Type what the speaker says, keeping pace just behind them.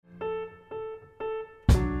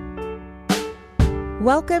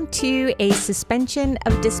Welcome to A Suspension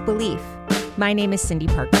of Disbelief. My name is Cindy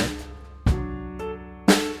Parker.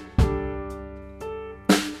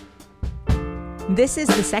 This is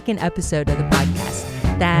the second episode of the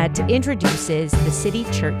podcast that introduces the City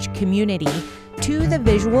Church community to the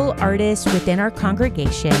visual artists within our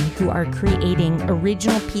congregation who are creating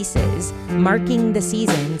original pieces marking the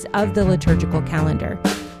seasons of the liturgical calendar.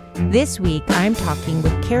 This week, I'm talking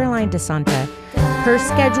with Caroline DeSanta. Her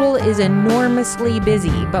schedule is enormously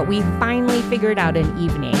busy, but we finally figured out an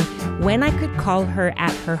evening when I could call her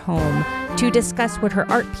at her home to discuss what her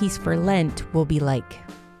art piece for Lent will be like.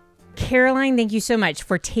 Caroline, thank you so much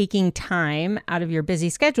for taking time out of your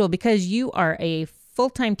busy schedule because you are a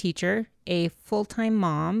full-time teacher, a full-time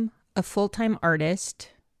mom, a full-time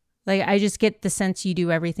artist. Like, I just get the sense you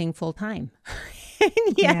do everything full-time.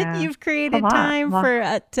 And yet you've created time for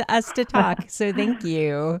us to talk. So thank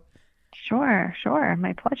you. Sure.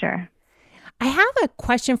 My pleasure. I have a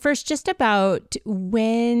question first just about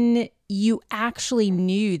when you actually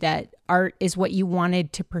knew that art is what you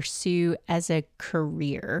wanted to pursue as a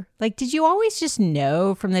career. Like, did you always just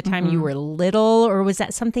know from the time you were little, or was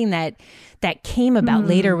that something that came about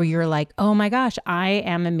later where you're like, oh my gosh, I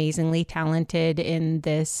am amazingly talented in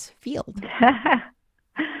this field?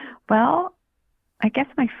 Well, I guess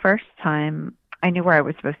my first time I knew where I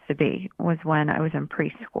was supposed to be was when I was in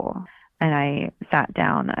preschool. And I sat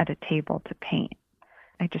down at a table to paint.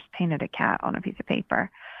 I just painted a cat on a piece of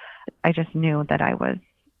paper. I just knew that I was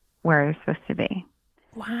where I was supposed to be.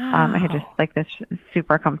 Wow. I had just like this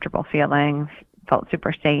super comfortable feeling, felt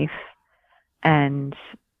super safe. And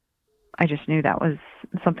I just knew that was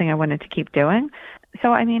something I wanted to keep doing.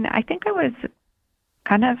 So, I mean, I think I was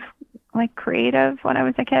kind of like creative when I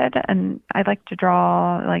was a kid. And I liked to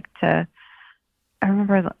draw, I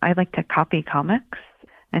remember I liked to copy comics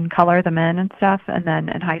and color them in and stuff. And then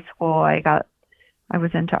in high school, I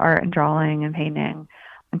was into art and drawing and painting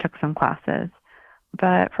and took some classes.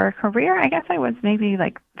 But for a career, I guess I was maybe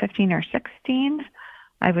like 15 or 16.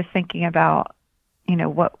 I was thinking about,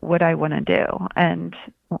 what would I want to do? And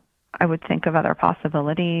I would think of other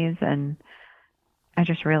possibilities. And I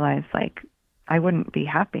just realized like I wouldn't be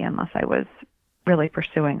happy unless I was really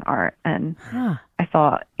pursuing art. And I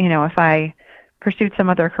thought, if I pursued some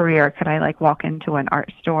other career, could I like walk into an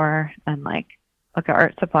art store and like look at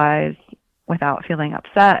art supplies without feeling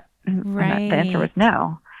upset? Right. And the answer was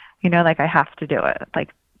no. I have to do it, like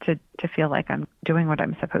to feel like I'm doing what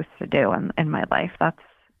I'm supposed to do in my life.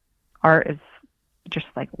 Art is just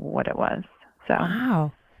like what it was. So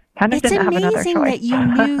wow. Kind of didn't have another choice. It's amazing that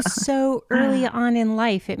you knew so early on in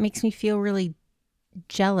life. It makes me feel really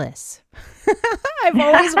jealous. I've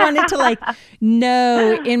always wanted to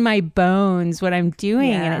know in my bones what I'm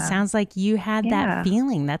doing. And it sounds like you had that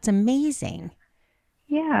feeling. That's amazing.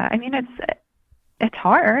 Yeah. I mean, it's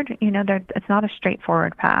hard, it's not a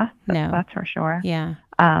straightforward path. That's for sure. Yeah.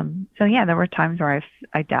 So there were times where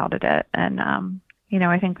I doubted it. And,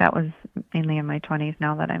 I think that was mainly in my 20s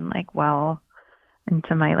now that I'm like, well,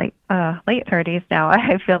 into my late 30s now.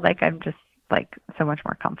 I feel like I'm just like so much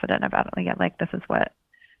more confident about it. Like this is what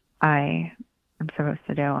I am supposed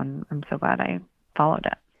to do, and I'm so glad I followed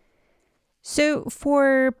it. So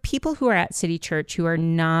for people who are at City Church who are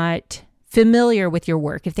not familiar with your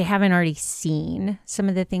work, if they haven't already seen some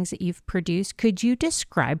of the things that you've produced, could you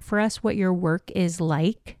describe for us what your work is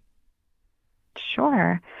like?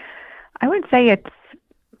 Sure. I would say it's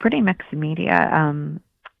pretty mixed media.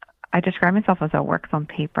 I describe myself as a works on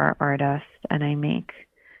paper artist, and I make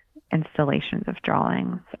installations of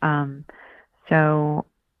drawings. So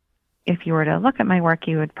if you were to look at my work,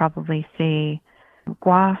 you would probably see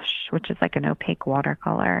gouache, which is like an opaque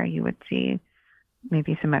watercolor. You would see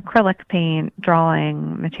maybe some acrylic paint,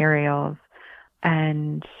 drawing materials,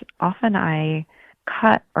 and often I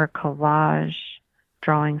cut or collage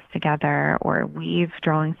drawings together or weave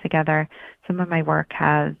drawings together. Some of my work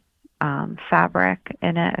has fabric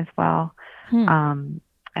in it as well, and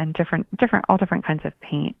all different kinds of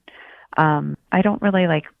paint. I don't really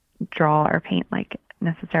like draw or paint like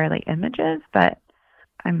necessarily images, but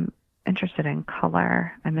I'm interested in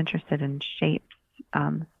color. I'm interested in shapes,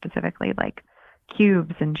 specifically like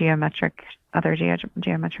cubes and other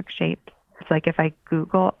geometric shapes. It's like if I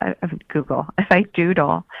if I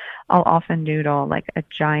doodle, I'll often doodle like a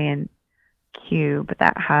giant cube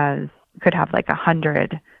that could have like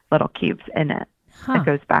 100 little cubes in it that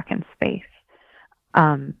goes back in space.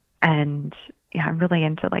 And I'm really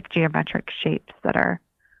into like geometric shapes that are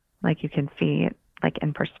like you can see like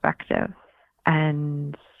in perspective,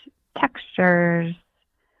 and textures.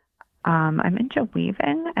 I'm into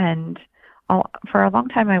weaving, and for a long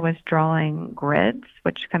time I was drawing grids,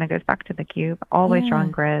 which kind of goes back to the cube, always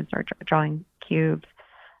drawing grids or drawing cubes.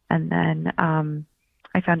 And then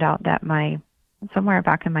I found out that somewhere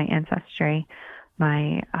back in my ancestry,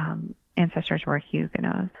 my ancestors were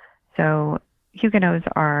Huguenots. So Huguenots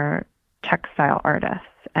are textile artists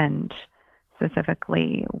and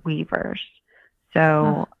specifically weavers.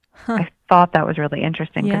 So I thought that was really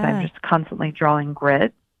interesting because I'm just constantly drawing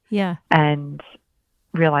grids and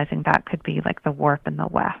realizing that could be like the warp and the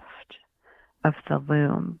weft of the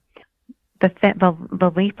loom.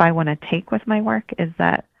 The leap I want to take with my work is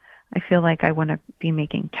that I feel like I want to be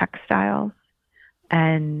making textiles,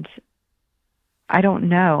 and I don't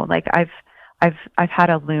know, like I've had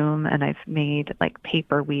a loom and I've made like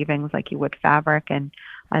paper weavings like you would fabric, and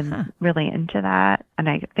I'm really into that, and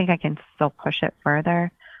I think I can still push it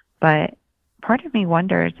further. But part of me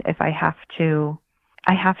wonders if I have to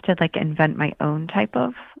like invent my own type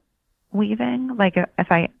of weaving. Like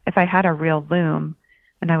if I had a real loom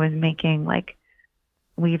and I was making like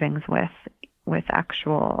weavings with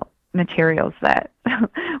actual materials that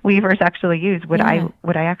weavers actually use, would I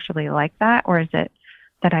actually like that, or is it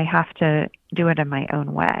that I have to do it in my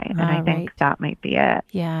own way? And I think that might be it.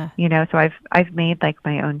 Yeah. So I've made like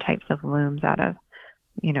my own types of looms out of,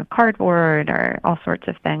 cardboard or all sorts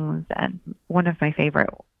of things. And one of my favorite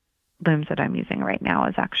looms that I'm using right now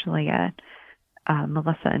is actually a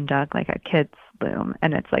Melissa and Doug, like a kid's loom,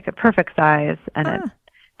 and it's like a perfect size, and it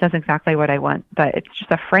does exactly what I want, but it's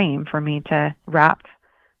just a frame for me to wrap.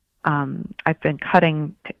 I've been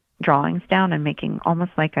cutting drawings down and making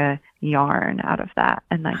almost like a yarn out of that,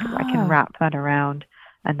 and like I can wrap that around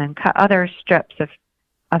and then cut other strips of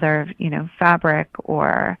other fabric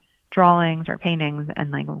or drawings or paintings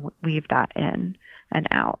and like weave that in and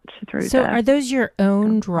out through. So are those your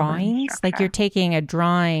own drawings? Like you're taking a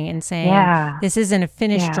drawing and saying, this isn't a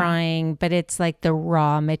finished drawing, but it's like the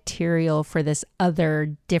raw material for this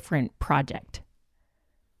other different project?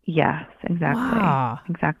 Yes, exactly. Wow.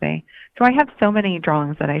 Exactly. So I have so many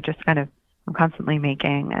drawings that I'm constantly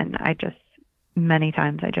making, and many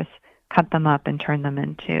times I just cut them up and turn them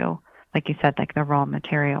into, like you said, like the raw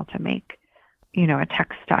material to make, a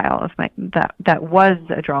textile of that was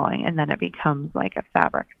a drawing, and then it becomes like a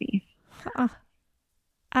fabric piece.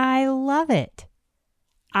 I love it.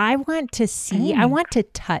 I want to see, I want to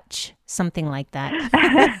touch something like that.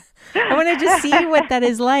 I want to just see what that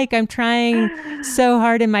is like. I'm trying so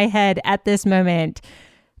hard in my head at this moment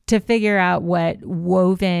to figure out what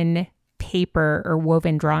woven paper or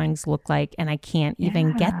woven drawings look like, and I can't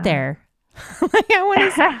even get there.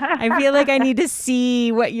 I feel like I need to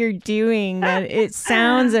see what you're doing. That it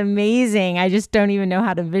sounds amazing. I just don't even know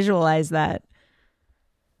how to visualize that.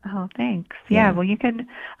 Oh, thanks. Yeah, well,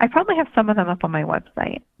 I probably have some of them up on my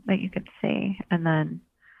website that you could see, and then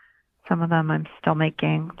some of them I'm still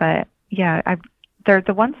making. But yeah, they're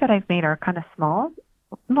the ones that I've made are kind of small.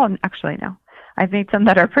 Well, actually, no. I've made some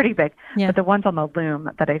that are pretty big, but the ones on the loom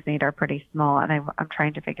that I've made are pretty small, and I'm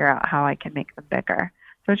trying to figure out how I can make them bigger.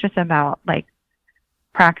 So it's just about like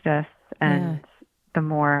practice, and the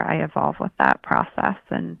more I evolve with that process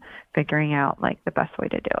and figuring out like the best way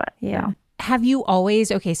to do it. Yeah. So. Have you always,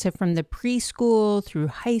 so from the preschool through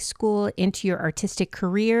high school into your artistic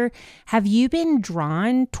career, have you been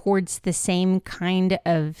drawn towards the same kind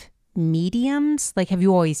of mediums? Like, have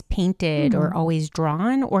you always painted or always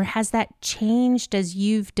drawn, or has that changed as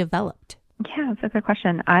you've developed? Yeah, that's a good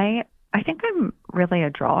question. I think I'm really a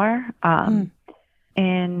drawer.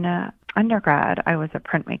 In undergrad, I was a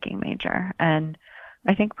printmaking major, and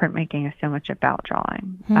I think printmaking is so much about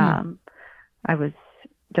drawing. I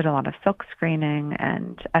did a lot of silk screening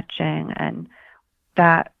and etching, and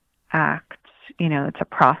that act, it's a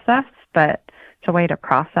process, but it's a way to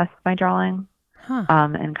process my drawing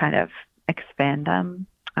and kind of expand them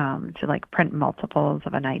to like print multiples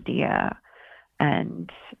of an idea and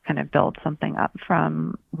kind of build something up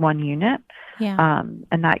from one unit.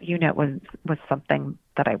 And that unit was something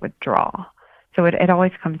that I would draw. So it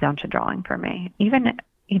always comes down to drawing for me. Even,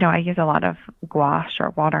 I use a lot of gouache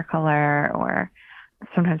or watercolor, or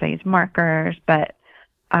sometimes I use markers, but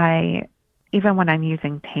even when I'm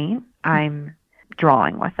using paint, I'm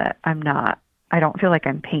drawing with it. I don't feel like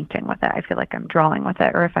I'm painting with it. I feel like I'm drawing with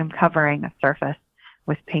it. Or if I'm covering a surface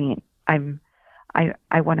with paint,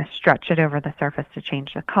 I want to stretch it over the surface to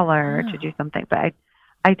change the color or to do something. But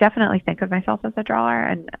I definitely think of myself as a drawer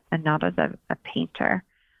and not as a painter.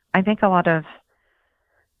 I make a lot of,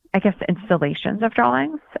 installations of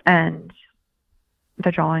drawings, and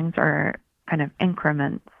the drawings are kind of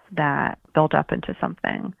increments that build up into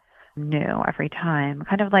something new every time.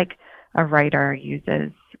 Kind of like a writer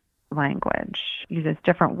uses language, uses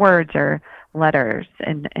different words or letters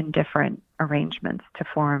in different arrangements to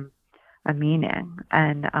form a meaning.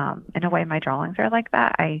 And in a way, my drawings are like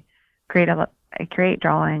that. I create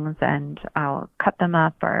drawings and I'll cut them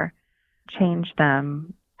up or change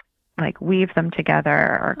them, like weave them together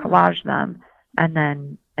or collage them, and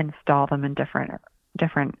then install them in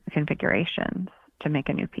different configurations to make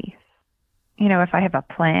a new piece. If I have a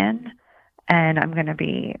plan and I'm going to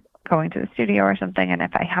be going to the studio or something, and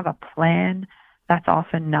if I have a plan, that's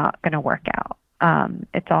often not going to work out.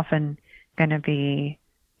 It's often going to be,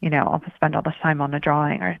 I'll spend all this time on a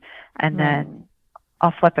drawing, and then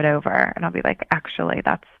I'll flip it over and I'll be like, actually,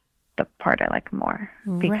 that's the part I like more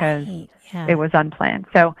because it was unplanned.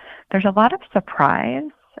 So there's a lot of surprise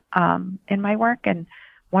in my work, and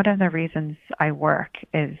one of the reasons I work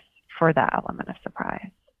is for that element of surprise.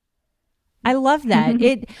 I love that.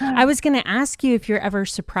 I was going to ask you if you're ever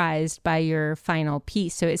surprised by your final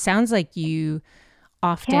piece. So it sounds like you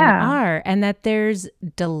often are, and that there's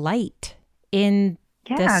delight in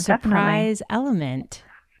the surprise element.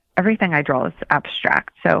 Everything I draw is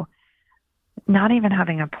abstract. So not even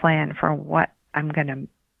having a plan for what I'm going to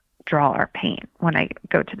draw or paint when I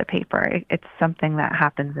go to the paper, it's something that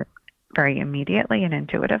happens very immediately and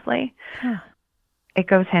intuitively. It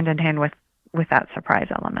goes hand in hand with that surprise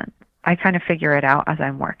element. I kind of figure it out as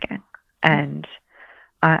I'm working, and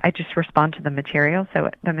I just respond to the materials. So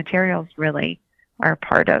the materials really are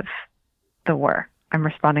part of the work. I'm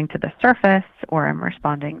responding to the surface, or I'm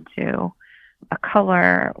responding to a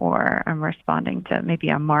color, or I'm responding to maybe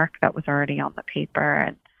a mark that was already on the paper,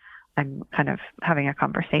 and I'm kind of having a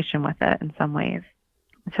conversation with it in some ways.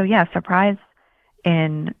 So surprise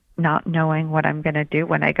in not knowing what I'm going to do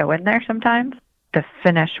when I go in there sometimes. The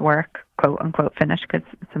finished work, quote unquote finished, because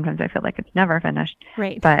sometimes I feel like it's never finished,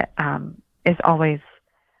 but is always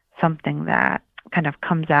something that kind of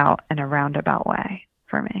comes out in a roundabout way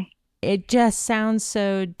for me. It just sounds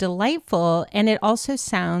so delightful, and it also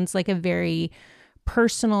sounds like a very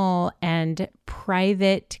personal and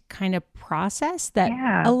private kind of process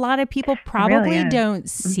that a lot of people probably really don't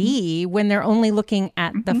see when they're only looking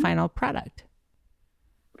at the final product.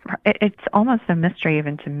 It's almost a mystery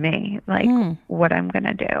even to me, like what I'm going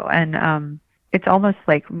to do. And it's almost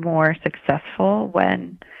like more successful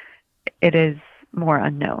when it is more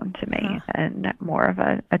unknown to me and more of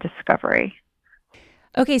a discovery.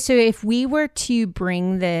 Okay, so if we were to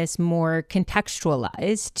bring this more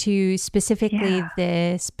contextualized to specifically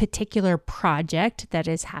this particular project that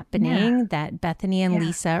is happening that Bethany and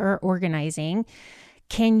Lisa are organizing,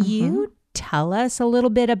 can you tell us a little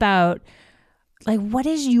bit about, like, what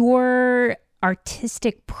is your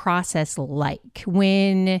artistic process like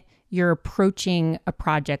when you're approaching a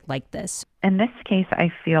project like this? In this case,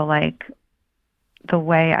 I feel like the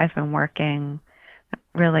way I've been working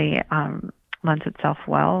really lends itself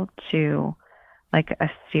well to like a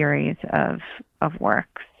series of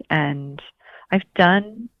works. And I've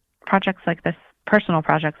done projects like this, personal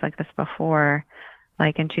projects like this before.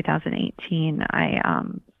 Like in 2018, I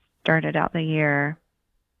started out the year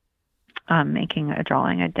making a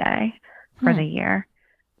drawing a day for the year.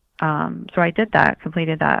 So I did that,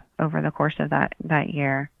 completed that over the course of that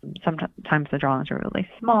year. Sometimes the drawings were really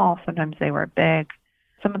small, sometimes they were big.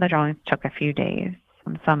 Some of the drawings took a few days.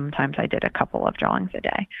 Sometimes I did a couple of drawings a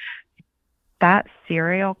day. That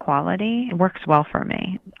serial quality works well for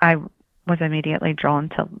me. I was immediately drawn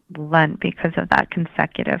to Lent because of that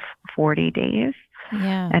consecutive 40 days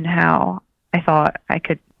and how I thought I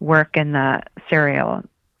could work in that serial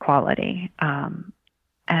quality.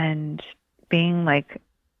 And being like,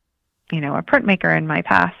 a printmaker in my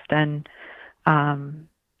past and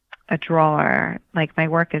a drawer, like my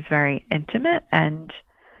work is very intimate, and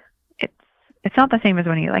it's not the same as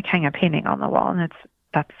when you like hang a painting on the wall, and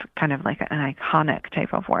that's kind of like an iconic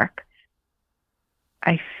type of work.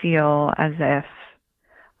 I feel as if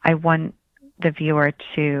I want the viewer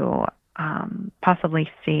to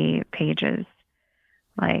possibly see pages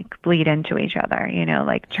like bleed into each other,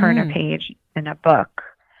 like turn a page in a book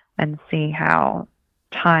and see how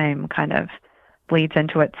time kind of bleeds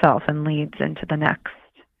into itself and leads into the next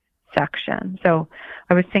section. So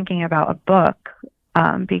I was thinking about a book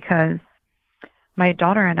because my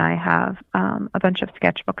daughter and I have a bunch of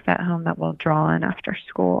sketchbooks at home that we'll draw in after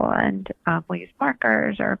school, and we'll use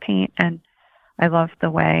markers or paint. And I love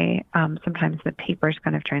the way sometimes the paper is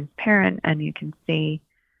kind of transparent and you can see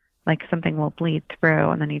like something will bleed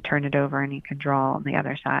through, and then you turn it over and you can draw on the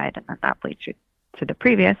other side, and then that bleeds you to the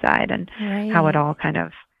previous side, and how it all kind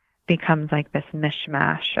of becomes like this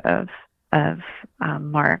mishmash of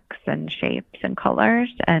marks and shapes and colors.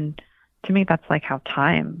 And to me, that's like how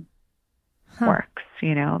time works,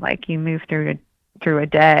 like you move through a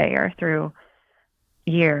day or through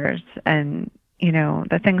years, and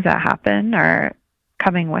the things that happen are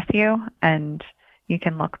coming with you, and you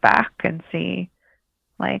can look back and see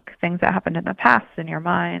like things that happened in the past in your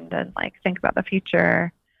mind, and like think about the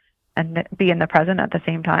future and be in the present at the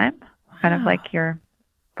same time. Wow. Kind of like you're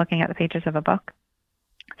looking at the pages of a book.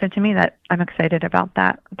 So to me, that I'm excited about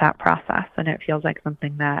that process, and it feels like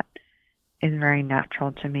something that is very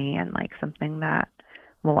natural to me, and like something that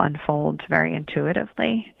will unfold very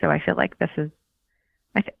intuitively. So I feel like this is,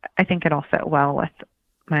 I think it'll fit well with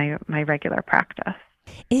my regular practice.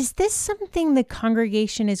 Is this something the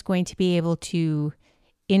congregation is going to be able to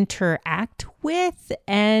interact with,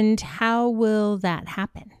 and how will that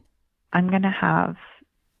happen? I'm going to have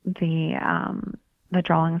the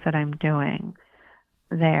drawings that I'm doing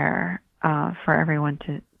there for everyone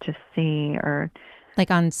to see, or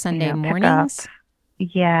like on Sunday mornings.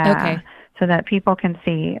 Yeah. Okay. So that people can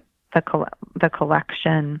see the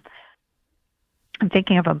collection. I'm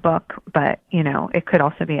thinking of a book, but it could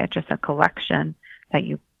also be just a collection that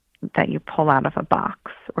you pull out of a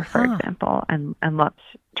box, or for example, and let's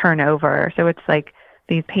turn over. So it's like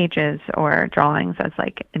these pages or drawings as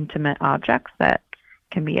like intimate objects that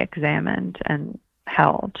can be examined and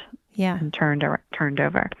held, and turned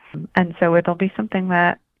over. And so it'll be something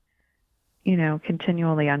that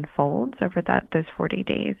continually unfolds over those 40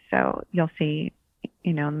 days. So you'll see,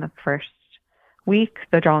 in the first week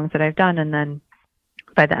the drawings that I've done, and then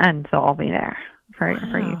by the end they'll all be there for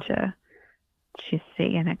you to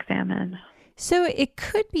see and examine. So it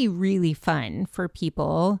could be really fun for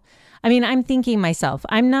people. I mean, I'm thinking myself,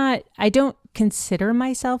 I don't consider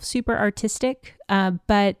myself super artistic,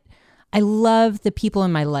 but I love the people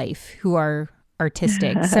in my life who are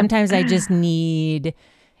artistic. Sometimes I just need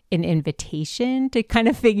an invitation to kind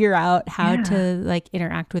of figure out how to like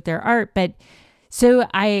interact with their art. But so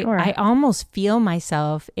I almost feel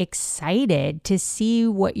myself excited to see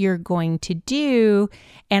what you're going to do.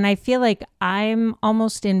 And I feel like I'm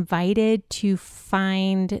almost invited to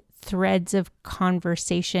find threads of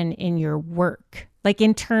conversation in your work. Like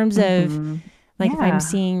in terms of like if I'm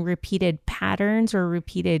seeing repeated patterns or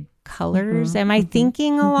repeated colors, am I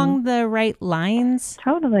thinking along the right lines?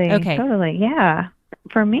 Totally. Okay. Totally. Yeah.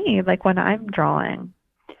 For me, like when I'm drawing,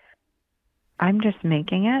 I'm just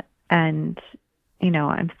making it, and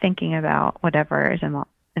I'm thinking about whatever is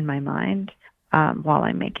in my mind while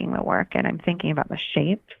I'm making the work, and I'm thinking about the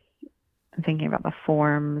shapes, I'm thinking about the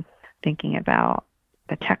forms, thinking about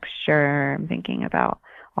the texture, I'm thinking about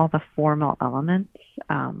all the formal elements.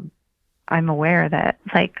 I'm aware that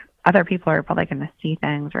like other people are probably going to see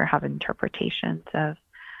things or have interpretations of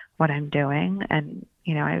what I'm doing, and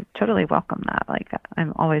I totally welcome that. Like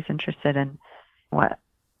I'm always interested in what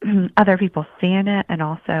other people see in it, and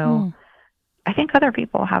also I think other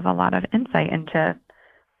people have a lot of insight into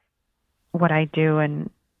what I do,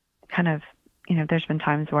 and kind of, there's been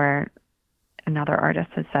times where another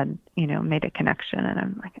artist has said, made a connection, and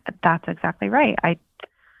I'm like, that's exactly right. I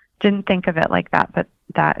didn't think of it like that, but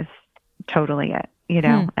that is totally it,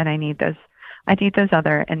 and I need those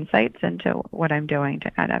other insights into what I'm doing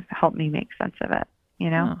to kind of help me make sense of it,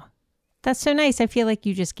 Oh, that's so nice. I feel like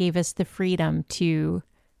you just gave us the freedom to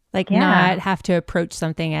not have to approach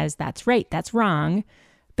something as that's right, that's wrong,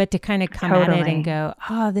 but to kind of come at it and go,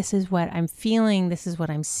 oh, this is what I'm feeling. This is what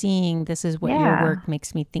I'm seeing. This is what your work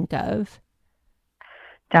makes me think of.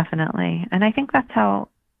 Definitely. And I think that's how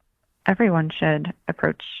everyone should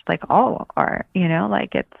approach like all art,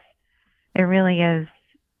 like it really is,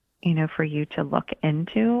 for you to look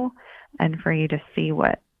into and for you to see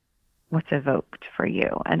what's evoked for you.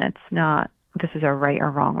 And it's not, this is a right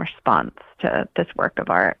or wrong response to this work of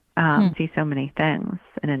art. See so many things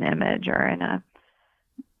in an image or in a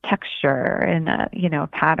texture, in a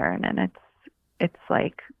pattern. And it's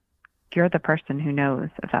like, you're the person who knows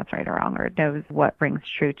if that's right or wrong, or knows what rings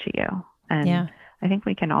true to you. And I think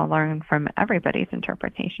we can all learn from everybody's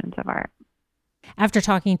interpretations of art. After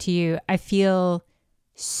talking to you, I feel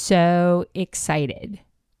so excited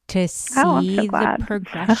to see the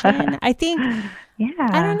progression. I think,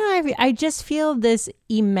 I don't know, I just feel this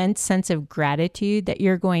immense sense of gratitude that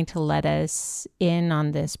you're going to let us in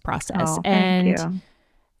on this process. Thank you.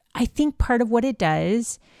 I think part of what it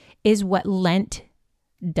does is what Lent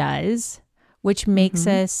does, which makes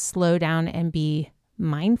us slow down and be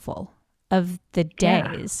mindful of the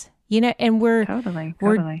days. And we're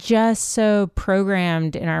just so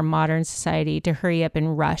programmed in our modern society to hurry up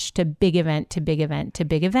and rush to big event, to big event, to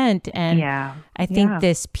big event. And I think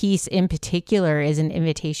this piece in particular is an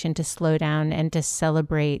invitation to slow down and to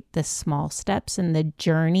celebrate the small steps in the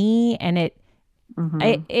journey. And it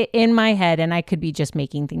in my head, and I could be just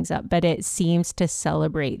making things up, but it seems to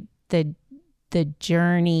celebrate the the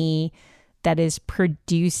journey that is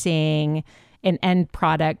producing an end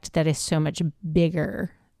product that is so much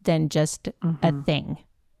bigger than just a thing.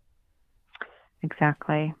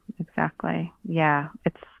 Exactly. Yeah.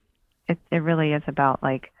 It really is about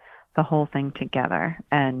like the whole thing together.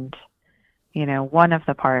 And, one of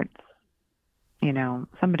the parts,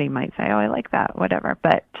 somebody might say, oh, I like that, whatever.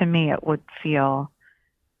 But to me, it would feel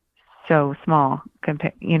so small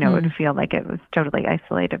compared, it would feel like it was totally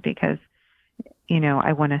isolated because,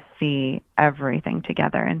 I want to see everything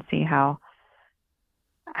together and see how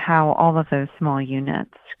all of those small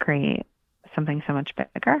units create something so much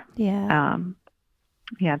bigger. Yeah.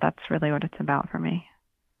 Yeah, that's really what it's about for me.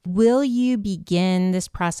 Will you begin this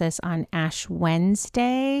process on Ash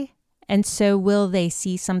Wednesday? And so will they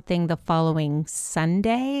see something the following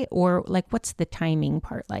Sunday? Or like, what's the timing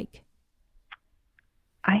part like?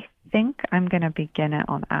 I think I'm going to begin it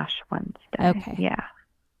on Ash Wednesday. Okay. Yeah.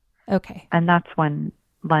 Okay. And that's when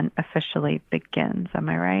Lent officially begins. Am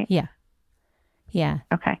I right? Yeah. Yeah.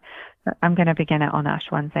 Okay. So I'm going to begin it on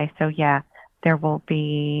Ash Wednesday. So yeah, there will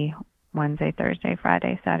be Wednesday, Thursday,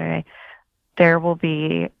 Friday, Saturday. There will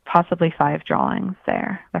be possibly 5 drawings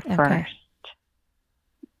there the first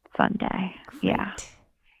Sunday. Great. Yeah.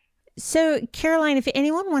 So, Caroline, if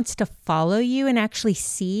anyone wants to follow you and actually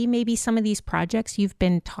see maybe some of these projects you've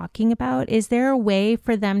been talking about, is there a way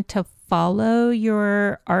for them to follow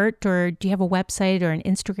your art, or do you have a website or an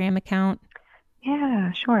Instagram account?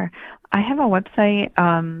 Yeah, sure. I have a website.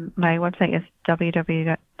 My website is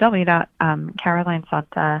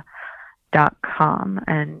www.carolinesanta.com,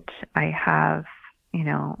 and I have,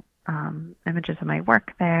 images of my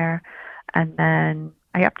work there, and then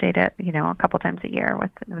I update it, a couple times a year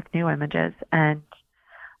with new images. And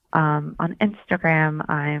on Instagram,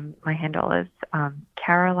 my handle is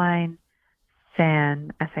Caroline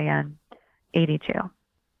San SAN 82,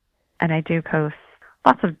 and I do post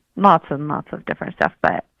lots and lots of different stuff,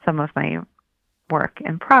 but some of my work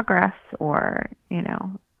in progress or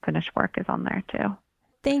finished work is on there too.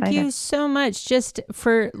 Thank you so much just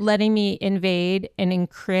for letting me invade an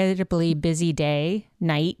incredibly busy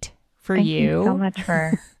night for you. Thank you so much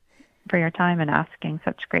for your time and asking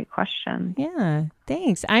such great questions. Yeah,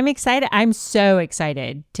 thanks. I'm excited. I'm so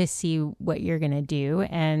excited to see what you're going to do.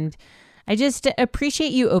 And I just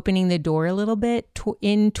appreciate you opening the door a little bit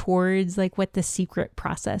towards like what the secret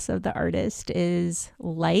process of the artist is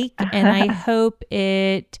like. And I hope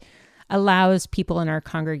it allows people in our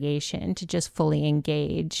congregation to just fully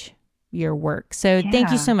engage your work. So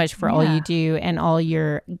thank you so much for all you do and all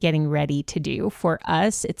you're getting ready to do for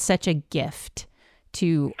us. It's such a gift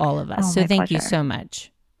to all of us. So thank you so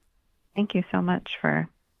much. Thank you so much for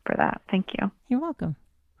that. Thank you. You're welcome.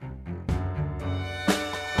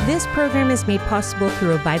 This program is made possible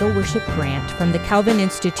through a Vital Worship grant from the Calvin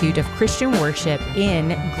Institute of Christian Worship in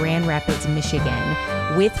Grand Rapids, Michigan,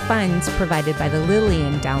 with funds provided by the Lilly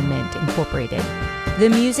Endowment, Incorporated. The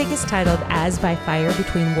music is titled As by Fire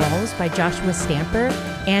Between Walls by Joshua Stamper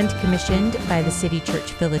and commissioned by the City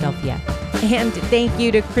Church Philadelphia. And thank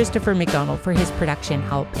you to Christopher McDonald for his production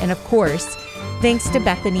help. And of course, thanks to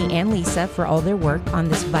Bethany and Lisa for all their work on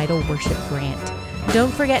this Vital Worship grant.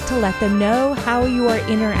 Don't forget to let them know how you are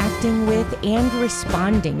interacting with and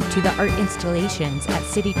responding to the art installations at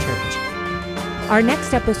City Church. Our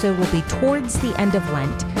next episode will be towards the end of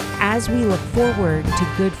Lent as we look forward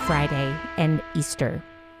to Good Friday and Easter.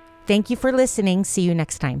 Thank you for listening. See you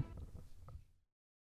next time.